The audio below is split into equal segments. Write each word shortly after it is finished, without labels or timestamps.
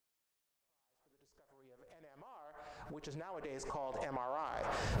which is nowadays called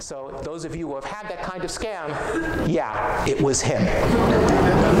MRI. So those of you who have had that kind of scan, yeah, it was him.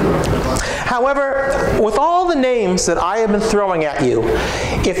 However, with all the names that I have been throwing at you,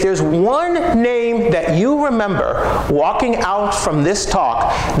 if there's one name that you remember walking out from this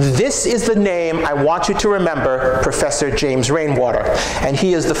talk, this is the name I want you to remember, Professor James Rainwater. And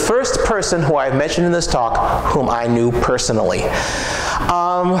he is the first person who I've mentioned in this talk whom I knew personally.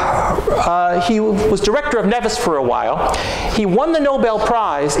 He was director of Nevis for a while. He won the Nobel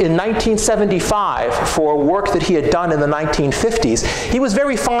Prize in 1975 for work that he had done in the 1950s. He was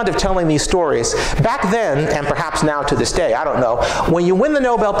very fond of telling these stories. Back then, and perhaps now to this day, I don't know, when you win the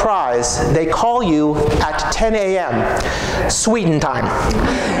Nobel Prize, they call you at 10 a.m. Sweden time.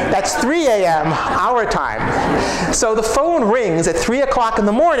 That's 3 a.m. our time. So the phone rings at 3 o'clock in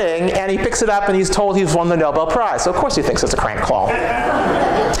the morning, and he picks it up and he's told he's won the Nobel Prize. So of course he thinks it's a crank call.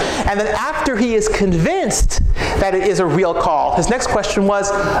 And then after he is convinced that it is a real call, his next question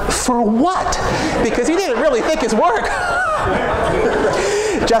was, for what? Because he didn't really think his work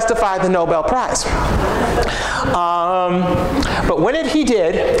justified the Nobel Prize. But when he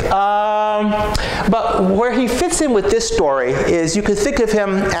did, but where he fits in with this story is you could think of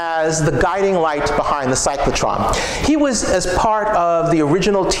him as the guiding light behind the cyclotron. He was as part of the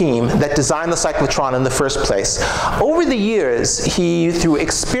original team that designed the cyclotron in the first place. Over the years, he, through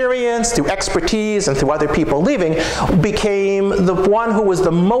experience, through expertise, and through other people leaving, became the one who was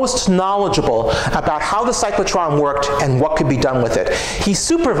the most knowledgeable about how the cyclotron worked and what could be done with it. He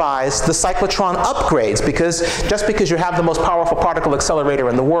supervised the cyclotron upgrades, because just because you have the most powerful particle accelerator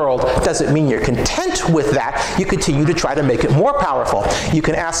in the world doesn't mean you're content with that. You continue to try to make it more powerful. You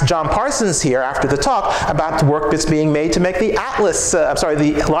can ask John Parsons here after the talk about the work that's being made to make the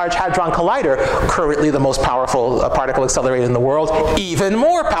the Large Hadron Collider, currently the most powerful particle accelerator in the world, even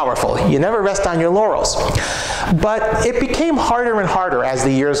more powerful. You never rest on your laurels. But it became harder and harder as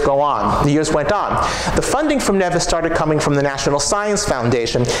the years went on. The funding from Nevis started coming from the National Science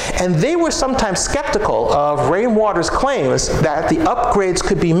Foundation, and they were sometimes skeptical of Rainwater's claims that the upgrades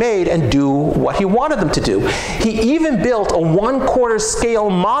could be made and do what he wanted them to do. He even built a 1/4 scale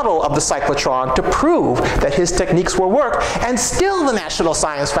model of the cyclotron to prove that his techniques will work, and still the National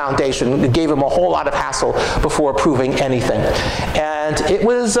Science Foundation gave him a whole lot of hassle before approving anything. And it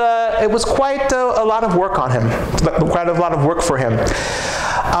was quite a lot of work on him, quite a lot of work for him.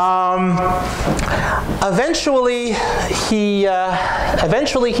 Eventually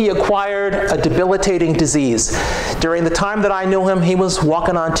he acquired a debilitating disease. During the time that I knew him, he was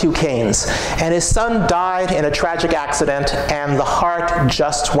walking on 2 canes, and his son died in a tragic accident, and the heart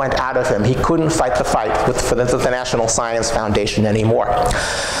just went out of him. He couldn't fight the fight for the National Science Foundation anymore.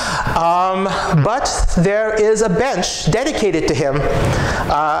 But there is a bench dedicated to him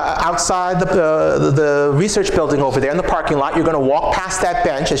outside the research building over there in the parking lot. You're going to walk past that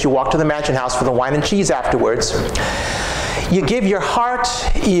bench as you walk to the Mansion House for the wine and cheese afterwards. You give your heart,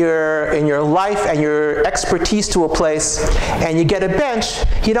 your life, and your expertise to a place, and you get a bench.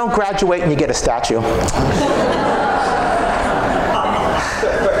 You don't graduate, and you get a statue.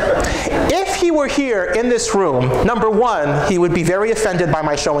 If he were here in this room, number one, he would be very offended by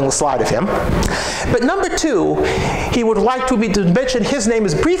my showing the slide of him. But number two, he would like to mention his name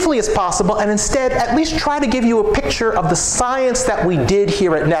as briefly as possible, and instead at least try to give you a picture of the science that we did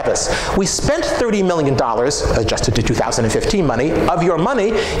here at Nevis. We spent $30 million, adjusted to 2015 money, of your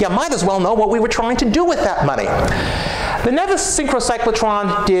money. You might as well know what we were trying to do with that money. The Nevis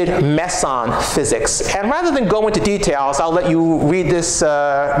synchrocyclotron did meson physics, and rather than go into details, I'll let you read this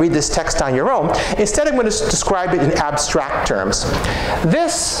text on your own. Instead, I'm going to describe it in abstract terms.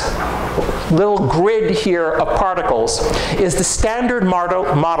 This little grid here of particles is the standard model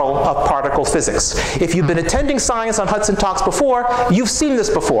of particle physics. If you've been attending Science-on-Hudson talks before, you've seen this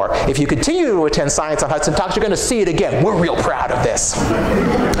before. If you continue to attend Science-on-Hudson talks, you're going to see it again. We're real proud of this.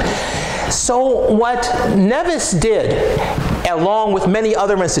 So what Nevis did, along with many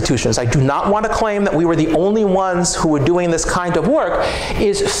other institutions, I do not want to claim that we were the only ones who were doing this kind of work,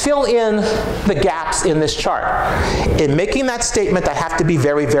 is fill in the gaps in this chart. In making that statement, I have to be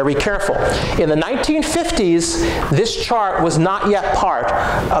very, very careful. In the 1950s, this chart was not yet part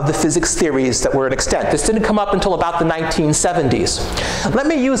of the physics theories that were at extent. This didn't come up until about the 1970s. Let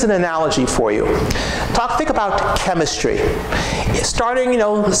me use an analogy for you. Think about chemistry. Starting,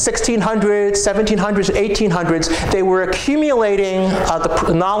 1600s, 1700s, 1800s, they were accumulating accumulating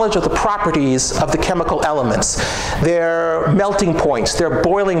the knowledge of the properties of the chemical elements, their melting points, their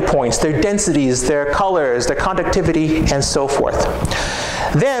boiling points, their densities, their colors, their conductivity, and so forth.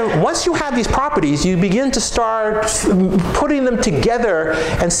 Then, once you have these properties, you begin to start putting them together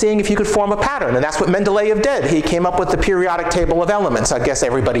and seeing if you could form a pattern. And that's what Mendeleev did. He came up with the periodic table of elements. I guess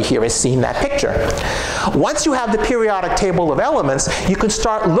everybody here has seen that picture. Once you have the periodic table of elements, you can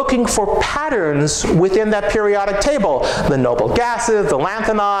start looking for patterns within that periodic table. The noble gases, the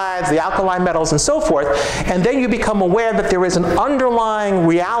lanthanides, the alkali metals, and so forth. And then you become aware that there is an underlying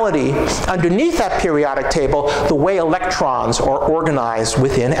reality underneath that periodic table, the way electrons are organized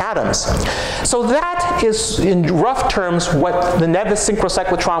within atoms. So that is, in rough terms, what the Nevis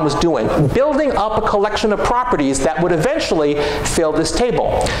synchrocyclotron was doing, building up a collection of properties that would eventually fill this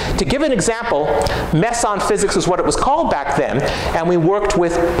table. To give an example, meson physics is what it was called back then, and we worked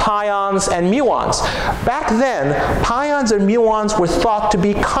with pions and muons. Back then, pions and muons were thought to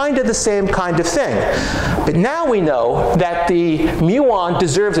be kind of the same kind of thing. But now we know that the muon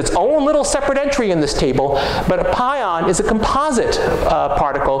deserves its own little separate entry in this table, but a pion is a composite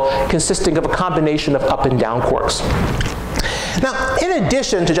particle consisting of a combination of up and down quarks. Now, in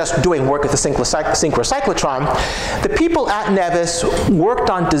addition to just doing work at the synchrocyclotron, the people at Nevis worked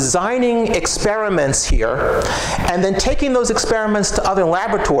on designing experiments here and then taking those experiments to other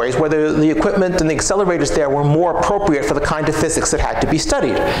laboratories where the equipment and the accelerators there were more appropriate for the kind of physics that had to be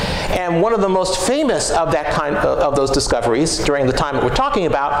studied. And one of the most famous of that kind of those discoveries during the time that we're talking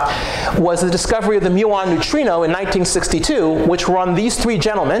about was the discovery of the muon neutrino in 1962, which won these three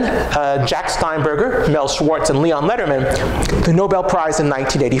gentlemen, Jack Steinberger, Mel Schwartz, and Leon Lederman, the Nobel Prize in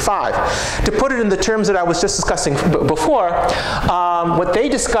 1985. To put it in the terms that I was just discussing before, what they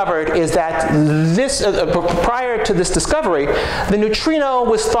discovered is that this, prior to this discovery, the neutrino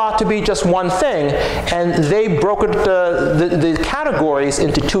was thought to be just one thing, and they broke it, the categories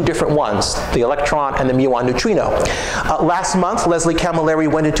into two different ones, the electron and the muon neutrino. Last month, Leslie Camilleri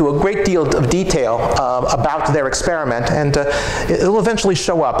went into a great deal of detail about their experiment, and it'll eventually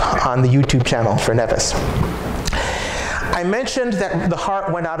show up on the YouTube channel for Nevis. I mentioned that the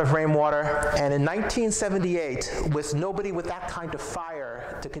heart went out of Rainwater, and in 1978, with nobody with that kind of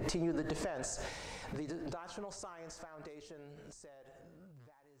fire to continue the defense, the National Science Foundation said,